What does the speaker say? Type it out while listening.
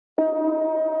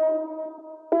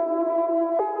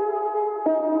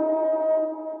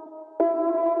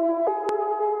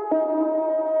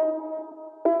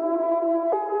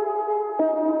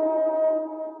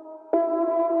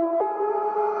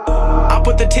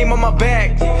the team on my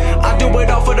back. I do it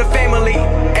all for the family.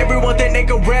 Everyone think they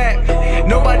can rap.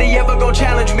 Nobody ever gon'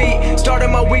 challenge me.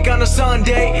 Starting my week on a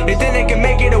Sunday. They think they can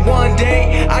make it in one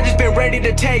day. I just been ready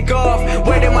to take off,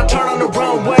 waiting my turn on the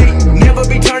runway. Never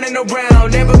be turning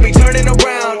around, never be turning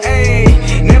around,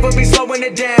 ayy. Never be slowing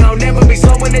it down, never be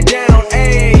slowing it down,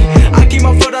 ayy. I keep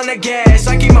my foot on the gas,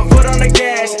 I keep my foot on the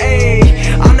gas, ayy.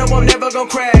 I know I'm never gon'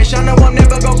 crash, I know I'm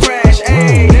never gon' crash,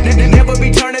 ayy. Never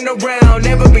be turning around,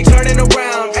 never be turning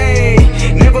around,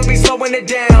 ayy. Never be slowing it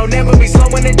down, never be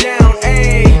slowing it down,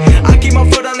 ayy. I keep my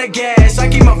foot on the gas, I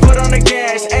keep my foot on the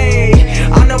gas, ayy.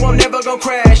 I know I'm never gon'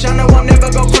 crash, I know I'm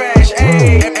never gon' crash,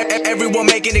 ayy. Everyone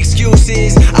making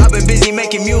excuses, I've been busy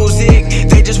making music.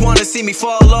 They just wanna see me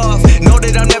fall off, know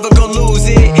that I'm never gon' lose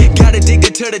it. Got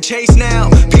addicted to the chase now,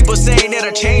 people saying that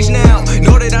I changed now.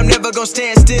 Know that I'm never gon'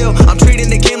 stand still, I'm treating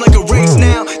the game like a race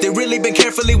now. They really been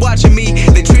carefully watching me,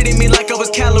 they treated me like I was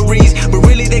calories, but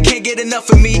really they can't get enough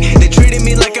of me. They treated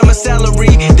me like I'm a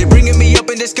salary, they bringing me up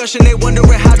in discussion. They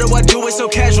wondering how do I do it so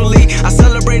casually. I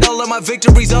celebrate all of my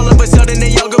victories, all of a sudden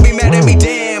they all gon' be mad at me.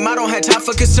 Damn, I don't have time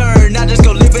for concern, I just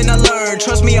go live and I learn.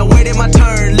 Trust me, I waited my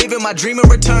turn, living my dream in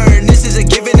return. This is a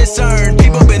given and earned.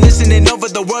 People been listening over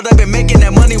the world, I've been making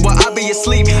that money while I be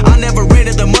asleep. I never ran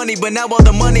to the money, but now all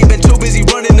the money been too busy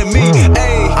running to me.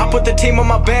 Ayy, I put the team on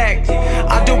my back,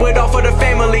 I do it all for the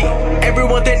family.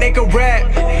 Everyone think they can rap,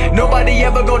 nobody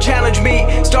ever gon' challenge me.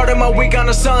 Starting my week on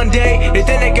a Sunday, they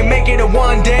think they can make it in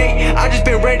one day. I just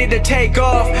been ready to take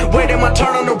off, waiting my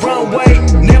turn on the runway.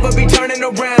 Never be turning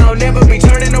around, never be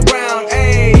turning around,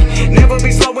 ayy. Never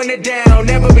be slowing it down,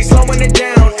 never be slowing it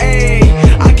down, ayy.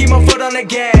 I keep my foot on the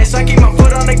gas, I keep my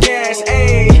foot on the gas,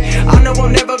 ayy. I know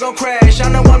I'm never gon' crash, I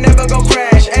know I'm never gon'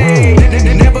 crash, ayy.